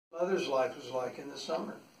Mother's life was like in the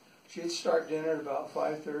summer. She'd start dinner at about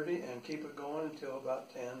 5:30 and keep it going until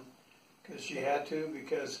about 10, because she had to,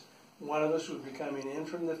 because one of us would be coming in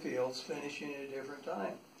from the fields, finishing at a different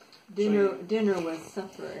time. Dinner was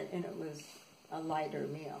supper, and it was a lighter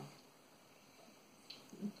meal.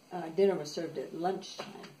 Dinner was served at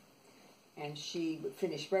lunchtime, and she would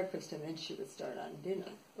finish breakfast, and then she would start on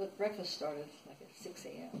dinner. But breakfast started like at 6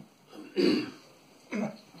 a.m.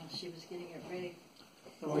 She was getting it ready.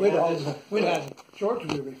 We'd had chores to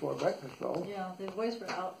do before breakfast, though. Yeah, the boys were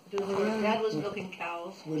out doing the work. Dad was milking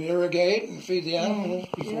cows. We'd irrigate and feed the animals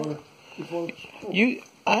before school.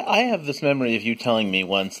 I have this memory of you telling me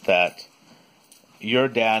once that your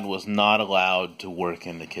dad was not allowed to work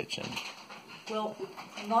in the kitchen. Well,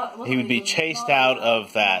 he would be chased out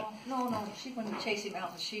of that. No, she wouldn't chase him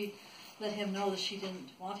out, but she let him know that she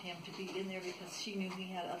didn't want him to be in there because she knew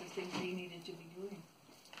he had other things he needed to be doing.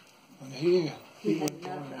 And he had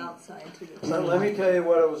enough outside to do. But let me tell you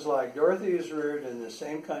what it was like. Dorothy is reared in the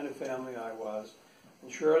same kind of family I was,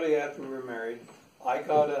 and shortly after we were married, I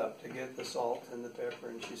got up to get the salt and the pepper,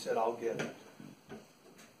 and she said, "I'll get it."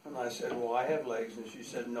 And I said, "Well, I have legs," and she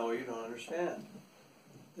said, "No, you don't understand.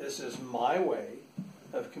 This is my way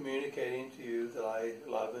of communicating to you that I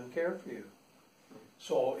love and care for you."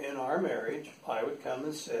 So in our marriage, I would come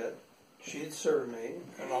and sit, she'd serve me,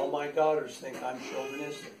 and all my daughters think I'm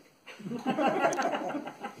chauvinistic.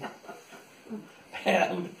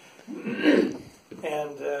 and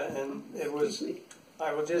it was,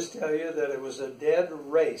 I will just tell you that it was a dead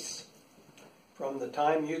race from the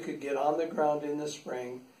time you could get on the ground in the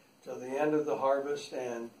spring till the end of the harvest,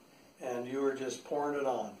 and you were just pouring it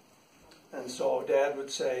on. And so Dad would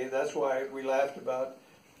say, that's why we laughed about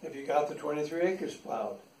if you got the 23 acres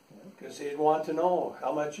plowed, because he'd want to know,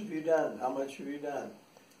 how much have you done? How much have you done?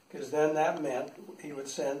 Because then that meant he would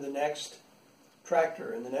send the next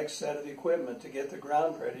tractor and the next set of equipment to get the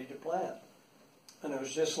ground ready to plant. And it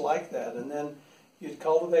was just like that. And then you'd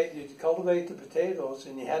cultivate the potatoes,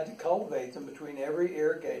 and you had to cultivate them between every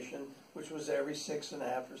irrigation, which was every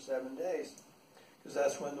 6.5 or 7 days, because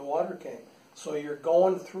that's when the water came. So you're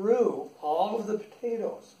going through all of the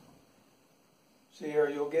potatoes. So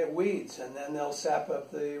you'll get weeds, and then they'll sap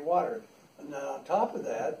up the water. And then on top of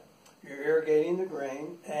that, you're irrigating the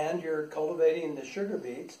grain, and you're cultivating the sugar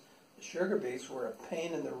beets. The sugar beets were a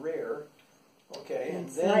pain in the rear. Okay, and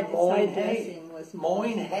then mowing hay.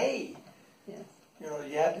 Mowing hay. Yes. You know,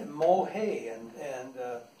 you had to mow hay and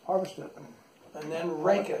harvest it. And then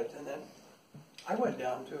rake it. And then I went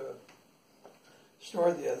down to a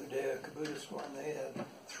store the other day, a Kubota store, and they had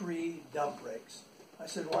 3 dump rakes. I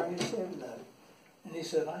said, "Why are you saving that?" And he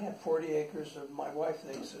said, "I have 40 acres of my wife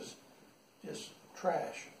thinks is just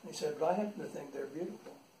trash." And he said, "But I happen to think they're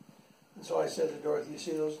beautiful." And so I said to Dorothy, "You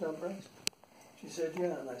see those dump rakes?" She said,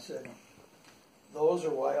 "Yeah." And I said, "Those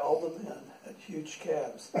are why all the men had huge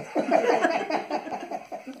calves."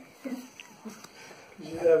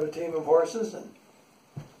 You'd have a team of horses, and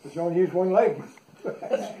but you only use one leg.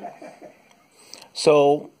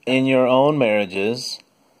 So, in your own marriages,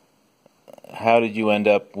 how did you end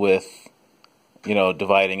up with,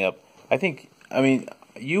 dividing up?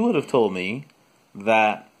 You would have told me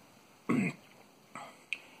that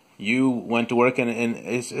you went to work, and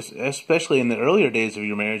especially in the earlier days of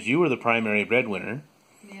your marriage, you were the primary breadwinner.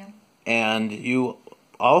 Yeah. And you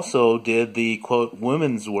also did the, quote,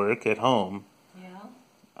 women's work at home. Yeah.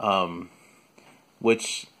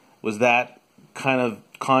 Which, was that kind of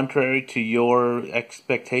contrary to your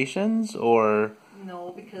expectations, or...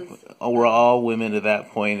 No, because... were all women at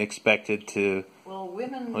that point expected to... Well,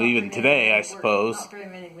 women... Well, even today, I suppose. Not very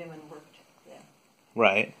many women worked then.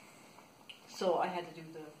 Right. So I had to do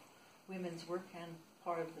the women's work and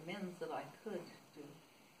part of the men's that I could do.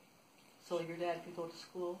 So your dad could go to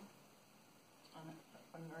school and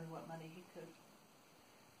earn what money he could.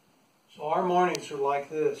 so our mornings were like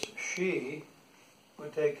this. She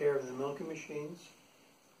would take care of the milking machines,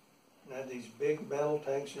 and had these big metal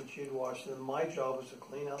tanks that she'd wash them. My job was to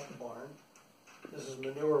clean out the barn. This is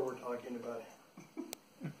manure we're talking about.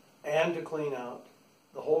 And to clean out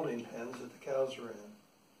the holding pens that the cows were in.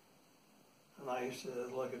 And I used to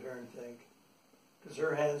look at her and think, because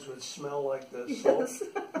her hands would smell like the soap. Yes.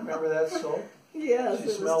 Remember that soap? Yes, She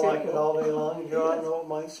smelled like it all day long. You want to know what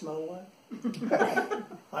mine smelled like?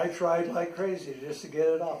 I tried like crazy just to get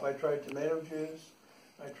it off. I tried tomato juice.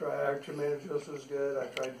 Our tomato juice was good. I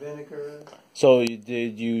tried vinegar. So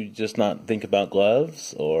did you just not think about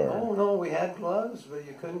gloves, or? No, we had gloves, but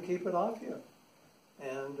you couldn't keep it off you.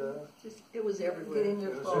 And It was everywhere. Get in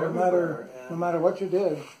your it was clothes. everywhere. No matter what you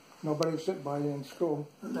did, nobody would sit by you in school.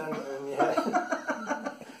 And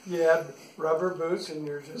you You had rubber boots and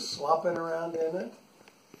you're just slopping around in it.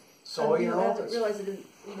 So, And, you I know, didn't realize that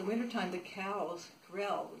in the wintertime the cows,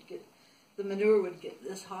 corral, would get, the manure would get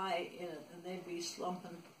this high in it and they'd be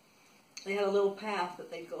slumping. They had a little path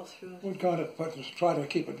that they'd go through. We kind of try to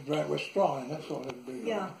keep it dry with straw, and that's all it'd be.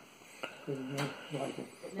 Yeah. Like it.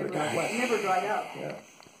 It got wet. never dried up. Yeah.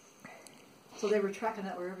 So they were tracking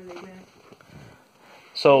that wherever they went.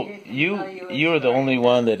 So you were the only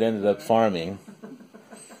one that ended up farming.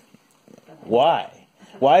 Why?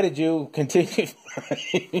 Why did you continue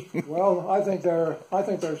farming? Well, I think there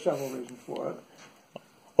are several reasons for it.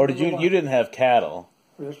 Or did you didn't have cattle?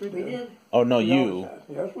 Yes, we We did. did. Oh no, We you. always had.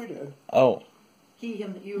 Yes, we did. Oh, He,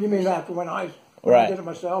 you You mean after when I Right. did it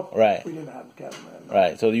myself? Right. We didn't have cattle then. No.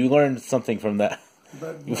 right. So you learned something from that.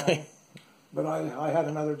 But but I had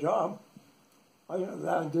another job. I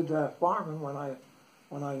did farming when I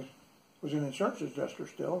was an insurance adjuster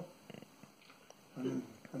still, and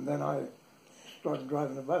then I started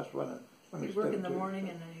driving the bus when You it work in the too. morning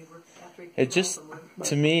and then you work after you It come just, home from work.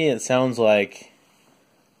 to me, it sounds like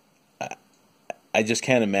I just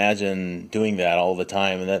can't imagine doing that all the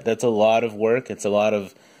time, and that's a lot of work. It's a lot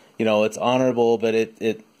of, it's honorable, but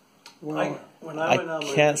it Well, when I I went on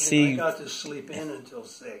my can't mission, see- I got to sleep in until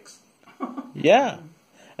 6. yeah.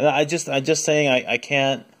 And I'm just saying I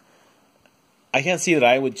can't see that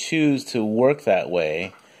I would choose to work that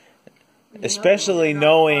way, especially You're not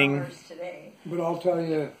knowing. farmers today. but I'll tell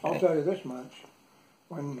you this much: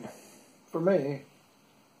 for me,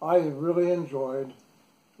 I really enjoyed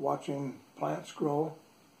watching plants grow.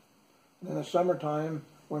 In the summertime,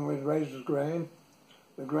 when we'd raise the grain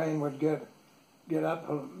would get up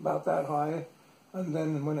about that high, and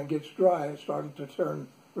then when it gets dry, it started to turn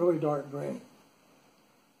really dark green.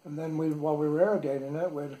 And then while we were irrigating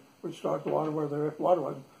it, we'd start the water where the water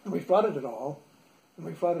was, and we flooded it all, and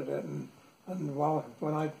when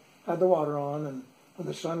I had the water on, and when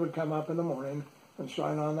the sun would come up in the morning and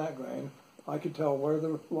shine on that grain, I could tell where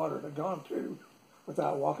the water had gone to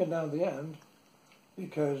without walking down the end,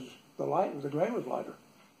 because the grain was lighter.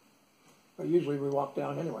 But usually we walked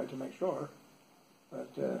down anyway to make sure. But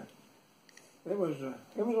it was a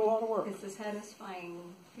lot of work. It's a satisfying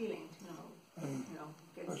feeling to know, And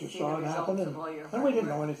get I to just see saw the it results happen, of all your and we hard didn't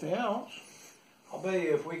know work. anything else. I'll bet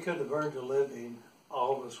you if we could have earned a living,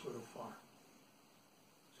 all of us would have farmed.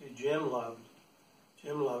 See, Jim loved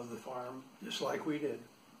the farm just like we did.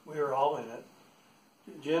 We were all in it.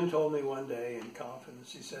 Jim told me one day in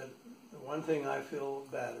confidence, he said, the one thing I feel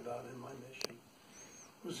bad about in my mission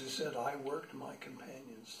was he said, I worked my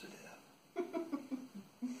companions to death.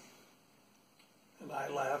 And I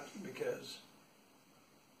laughed because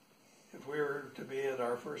if we were to be at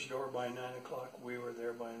our first door by 9 o'clock, we were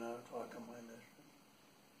there by 9 o'clock on my mission.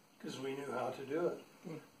 Because we knew how to do it.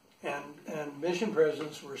 And mission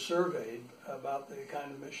presidents were surveyed about the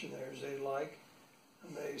kind of missionaries they like.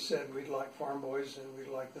 And they said, we'd like farm boys and we'd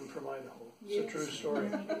like them from Idaho. It's a true story.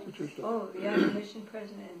 Oh, yeah, the mission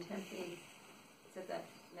president in Tempe said that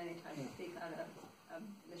many times. Speak on a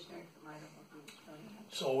missionary from Idaho.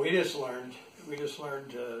 So we just learned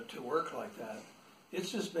to work like that.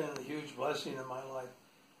 It's just been a huge blessing in my life.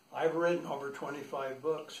 I've written over 25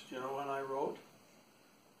 books. Do you know when I wrote?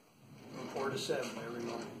 From 4 to 7 every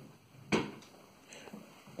morning.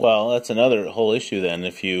 Well, that's another whole issue then.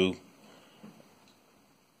 If you,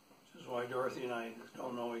 This is why Dorothy and I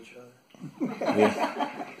don't know each other.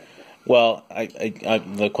 well,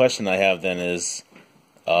 the question I have then is,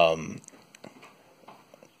 I've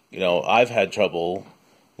had trouble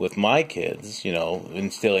with my kids,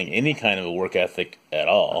 instilling any kind of a work ethic at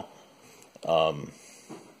all.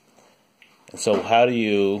 So how do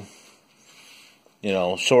you,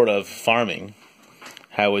 short of farming,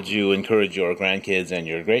 how would you encourage your grandkids and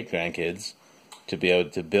your great-grandkids to be able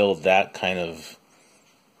to build that kind of...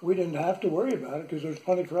 We didn't have to worry about it because there's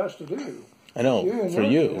plenty for us to do. I know, and for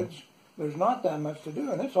your you. kids, there's not that much to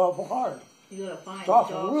do, and it's awful hard. You gotta find It's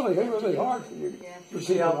awful, jobs really, for them to really do. hard for you. Yeah. You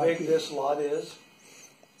see how big this lot is?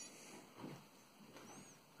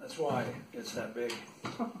 That's why it's that big.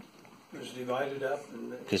 It was divided up.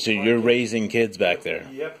 Because you're raising kids back there.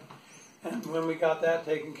 Yep. And when we got that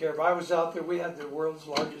taken care of, I was out there, we had the world's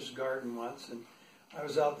largest garden once, and I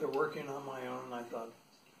was out there working on my own, and I thought,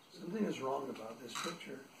 something is wrong about this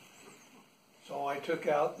picture. So I took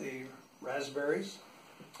out the raspberries,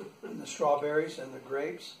 and the strawberries, and the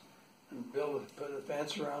grapes, and put a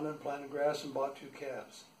fence around them, planted grass, and bought 2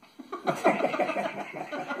 calves.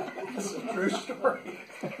 It's a true story.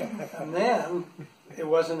 And then, it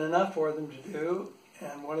wasn't enough for them to do,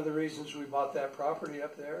 and one of the reasons we bought that property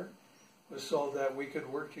up there was so that we could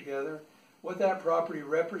work together. what that property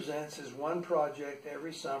represents is one project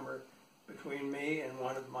every summer between me and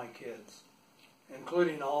one of my kids,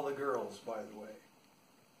 including all the girls, by the way.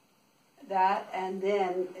 That, and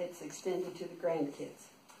then it's extended to the grandkids.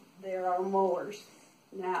 There are mowers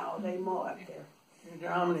now, they mow up there. You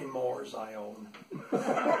know how many mowers I own?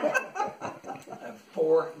 I have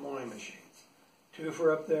 4 mowing machines. 2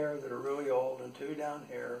 for up there that are really old and 2 down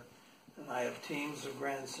here. And I have teams of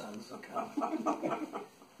grandsons that come.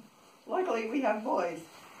 Luckily, we have boys,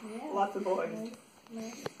 Yeah. lots of boys.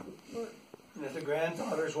 Nice. And if the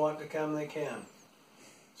granddaughters want to come, they can.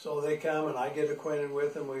 So they come and I get acquainted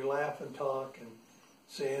with them. We laugh and talk and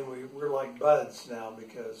see, and we're like buds now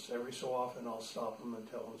because every so often I'll stop them and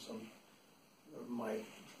tell them some of my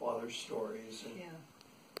father's stories and Yeah.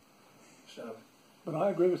 stuff. But I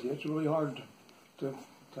agree with you. It's really hard to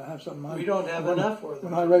have something. We don't have enough for them.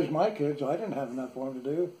 When I raised my kids, I didn't have enough for them to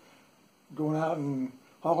do. Going out and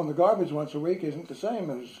hauling the garbage once a week isn't the same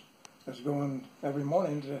as going every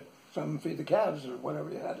morning to feed the calves or whatever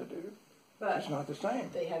you had to do. But It's not the same.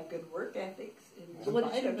 they have good work ethics. So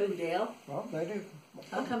what did you do, Dale? Well, they do.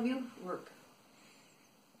 How come you work?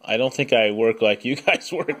 I don't think I work like you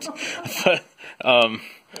guys worked. But,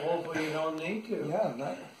 Hopefully you don't need to.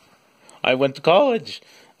 Yeah, I went to college.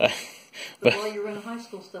 But while you were in high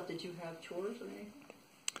school stuff, did you have chores or anything?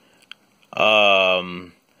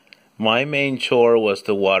 My main chore was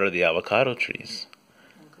to water the avocado trees,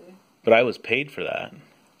 Okay. but I was paid for that.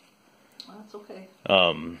 Well, that's okay.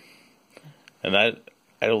 And that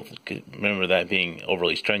I don't remember that being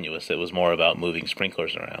overly strenuous. It was more about moving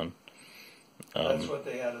sprinklers around. That's what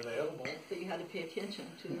they had available. But you had to pay attention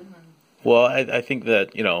to them. And Well, I think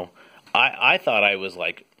that, I thought I was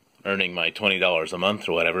like earning my $20 a month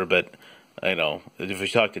or whatever, but if we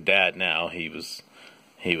talk to Dad now, he was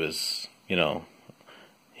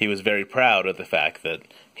very proud of the fact that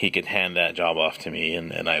he could hand that job off to me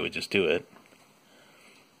and I would just do it.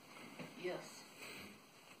 yes.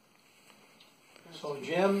 So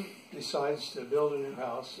Jim decides to build a new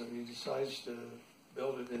house, and he decides to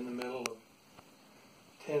build it in the middle of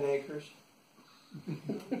 10 acres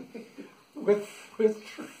with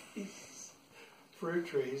trees, fruit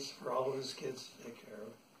trees for all of his kids to take care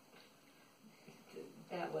of.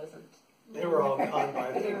 That wasn't. They were all gone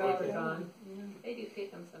by They then, were all weren't they? gone. They do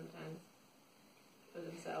pick them sometimes for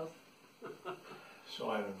themselves.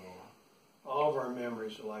 So I don't know. All of our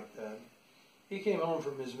memories are like that. He came home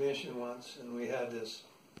from his mission once, and we had this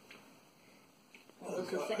What was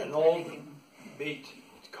the second an time old you came? beet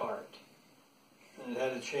cart, and it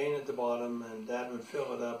had a chain at the bottom, and Dad would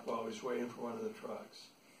fill it up while he was waiting for one of the trucks.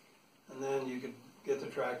 And then you could get the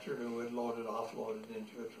tractor who would load it, offload it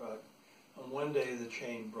into a truck. And one day the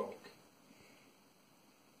chain broke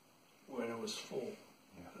when it was full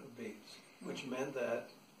of beets, which meant that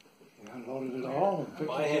I loaded it all and fixed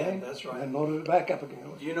by it hand, again, that's right. and then loaded it back up again.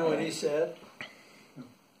 You know what he said?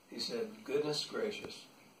 He said, "Goodness gracious."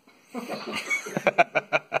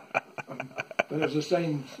 But it was the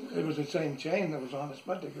same. It was the same chain that was on the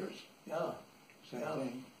spud diggers. Yeah. Same Yeah.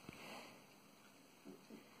 thing.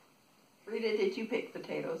 Rita, did you pick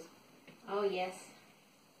potatoes? Oh, yes.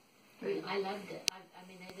 I loved it. I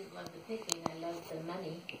mean, I didn't love the picking. I loved the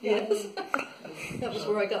money. Yes. That was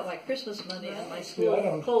where I got my Christmas money and my school I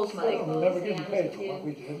don't- clothes I money. don't remember getting paid for what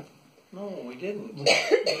we did. No, we didn't. We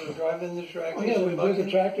were driving the tractors. Oh, yeah, we and did the bucking.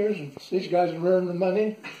 tractors, and these guys would earn the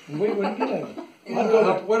money, and we wouldn't get any. What You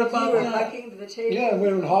about were that? bucking the potatoes. Yeah,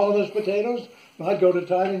 we would haul those potatoes, and I'd go to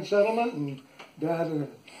tithing settlement, and Dad,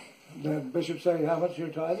 the bishop say, "How much you're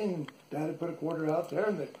tithing?" And Dad would put a quarter out there,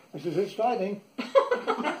 and I says, "It's tithing."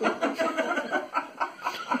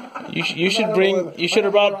 You I should don't bring. know You should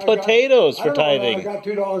have whether brought I got- potatoes I for don't know whether tithing. I got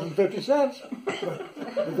 $2.50,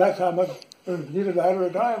 but that's how much. Either that or a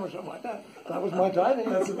dime or something like that. That was my tithing.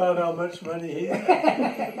 That's about how much money he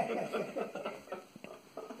had.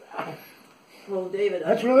 Well, David,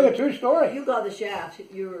 That's really a true story. You got the shaft.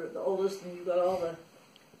 You were the oldest, and you got all the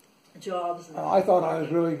jobs. And I thought I was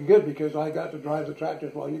really good because I got to drive the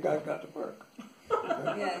tractors while you guys got to work.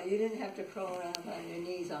 Yeah, you didn't have to crawl around on your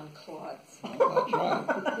knees on clods. That's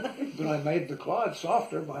right. But I made the clods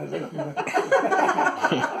softer by making them.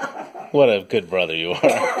 What a good brother you are.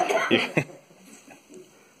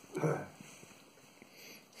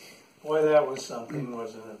 Boy, that was something,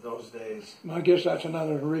 wasn't it, those days? And I guess that's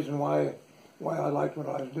another reason why I liked what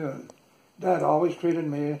I was doing. Dad always treated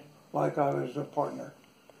me like I was a partner.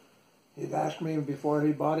 He'd ask me before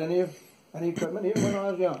he bought any equipment, even when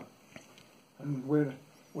I was young. And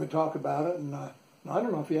we'd talk about it, and I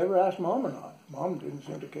don't know if he ever asked Mom or not. Mom didn't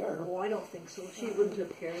seem to care. oh, I don't think so. She wouldn't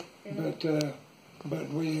have cared. But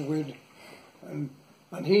we would, and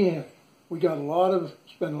he we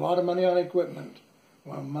spent a lot of money on equipment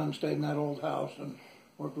while Mom stayed in that old house and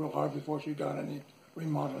worked real hard before she got any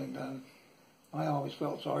remodeling done. I always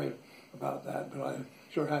felt sorry about that, but I'm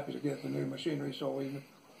sure happy to get the new machinery so we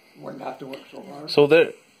wouldn't have to work so hard.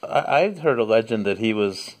 So I've heard a legend that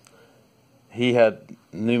he had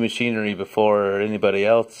new machinery before anybody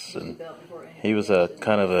else, and he was a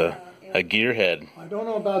kind of a gearhead. I don't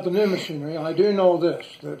know about the new machinery. I do know this,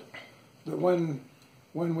 that when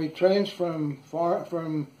we changed from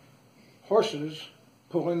horses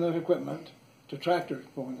pulling the equipment to tractors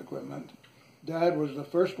pulling the equipment, Dad was the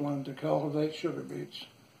first one to cultivate sugar beets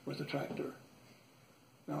with the tractor.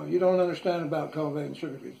 Now, you don't understand about cultivating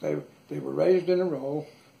sugar beets. They were raised in a row.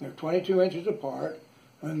 They're 22 inches apart,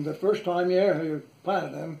 and the first time you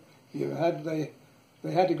planted them,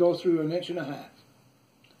 they had to go through 1.5 inches.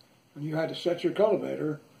 And you had to set your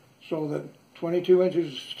cultivator so that 22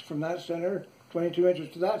 inches from that center, 22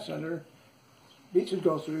 inches to that center, beets would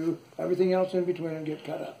go through, everything else in between and get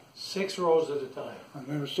cut up. 6 rows at a time. And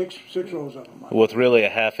there were six rows of them. With really a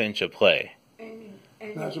half-inch of play.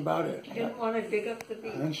 And That's about it. you didn't want to dig up the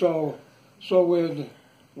beet. And so we'd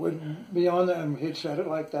be on that, and he'd set it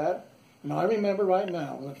like that. And I remember right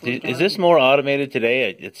now. The first Is time- this more automated today?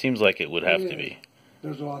 It seems like it would have to be.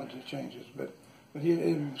 There's a lot of changes, but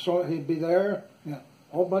he'd be there, a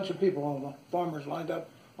whole bunch of people, all the farmers lined up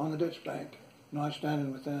on the ditch bank, and I was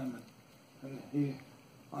standing with them, and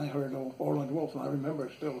I heard old Orland Wolf, and I remember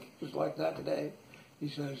it still just like that today. He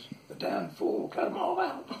says, "The damn fool, cut them all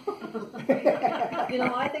out."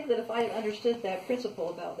 I think that if I had understood that principle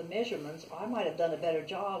about the measurements, I might have done a better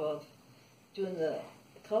job of doing the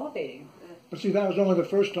cultivating. But see, that was only the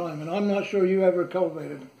first time, and I'm not sure you ever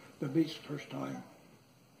cultivated the beets the first time.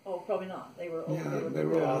 Oh, probably not. They were They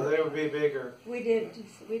were. Yeah, they would be bigger. We did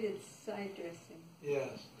side dressing.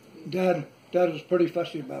 Yes. Dad was pretty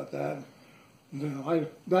fussy about that.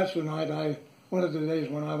 That's the night one of the days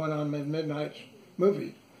when I went on midnight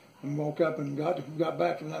movie and woke up and got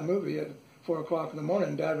back from that movie at 4:00 in the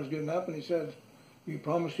morning. Dad was getting up and he said, "You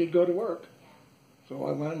promised you'd go to work." So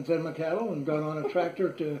I went and fed my cattle and got on a tractor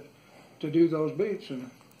to do those beets, and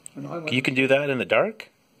I went. You can do that in the dark?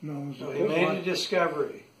 No, So he made a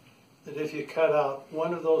discovery that if you cut out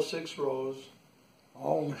one of those 6 rows,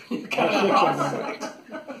 all 6 of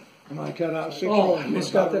them. And I cut out 6 rows and it's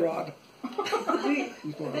got got the the- rod.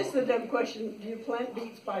 This is a dumb question. Do you plant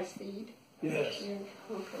beets by seed? yes. Yeah,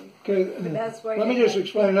 okay. Okay, But that's why let me you just have-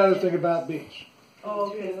 explain another thing about beets. Oh,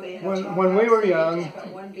 okay. They have When we were young, Got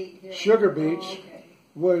one beet here. sugar beets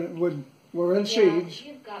Oh, okay. were in seeds,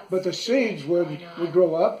 You've got but the some seeds would going on.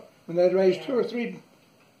 grow up, and they'd raise two or three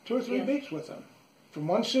Yes. beets with them from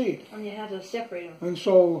one seed. And you had to separate them. And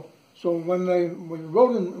so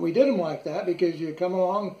when we did them like that because you come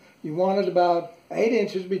along, you wanted about 8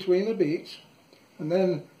 inches between the beets, and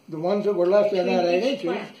then the ones that were left in that Between 8 each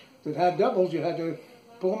inches plant. that had doubles, you had to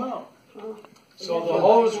pull them out. So the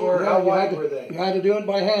holes were, how you wide had were to, they? you had to do it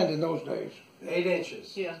by hand in those days. 8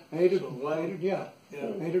 inches. Yeah. Eight or, So one- yeah,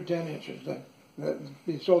 Yeah. 8 or 10 inches.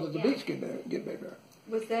 So that the beets get bigger.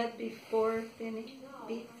 Was that before thinning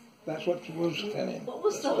beets? That's what was thinning. What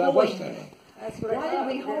was the That was hoeing? thinning. That's what Why I did thought.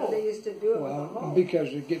 we hoe? They used to do it with a Well, hoe.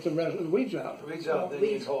 because you get the rest of the weeds out. Weeds out, then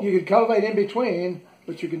you hold. You could cultivate in between,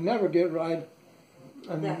 but you could never get right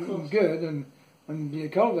That and close. good, and you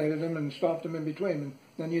cultivated them and stopped them in between, and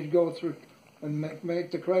then you'd go through and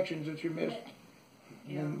make the corrections that you missed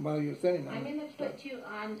while you're thinning them. I'm going to put you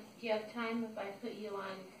on. Do you have time if I put you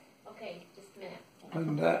on? Okay, just a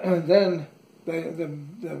minute. And then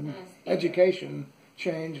the education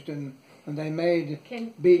changed, and they made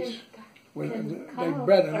Can beets. They Kyle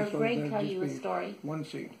bred them or so Greg they'd tell just you a be story? one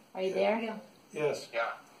seed. Are you there? Yes.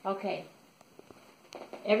 Okay.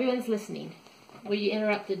 Everyone's listening. We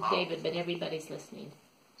interrupted David, but everybody's listening.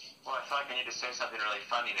 Well, I feel like I need to say something really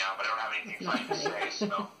funny now, but I don't have anything funny to say.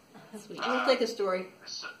 So, Sweet. We'll take a story.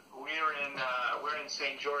 we're in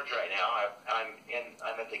St. George right now.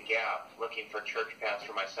 I'm at the Gap looking for church pants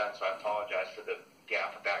for my son. So I apologize for the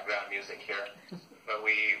Gap background music here. But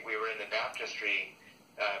we were in the baptistry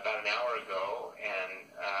about an hour ago, and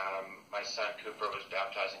my son Cooper was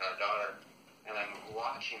baptizing our daughter. And I'm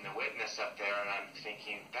watching the witness up there, and I'm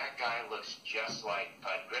thinking, that guy looks just like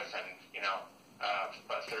Bud Griffin,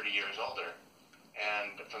 about 30 years older,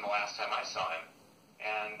 and from the last time I saw him.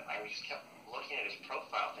 And I just kept looking at his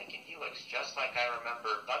profile, thinking, he looks just like I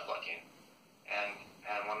remember Bud looking. And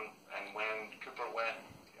when Cooper went,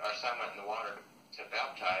 our son went in the water to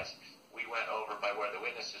baptize, we went over by where the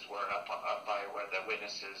witnesses were, up by where the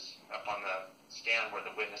witnesses, up on the stand where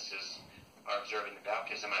the witnesses are observing the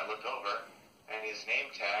baptism. I look over, and his name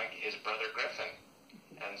tag is Brother Griffin.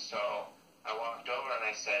 And so I walked over and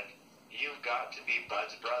I said, "You've got to be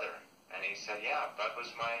Bud's brother." And he said, "Yeah, Bud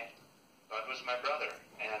was my brother."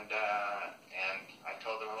 And I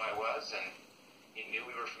told him who I was, and he knew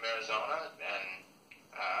we were from Arizona, and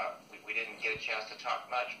we didn't get a chance to talk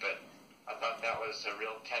much, but I thought that was a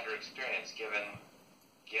real tender experience given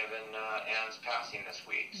Anne's passing this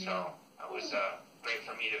week. So it was great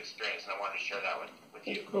for me to experience, and I wanted to share that with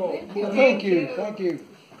you. Cool. Well, thank you. Thank you.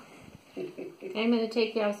 I'm going to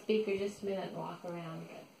take you off speaker just a minute and walk around.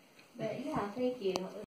 But yeah, thank you.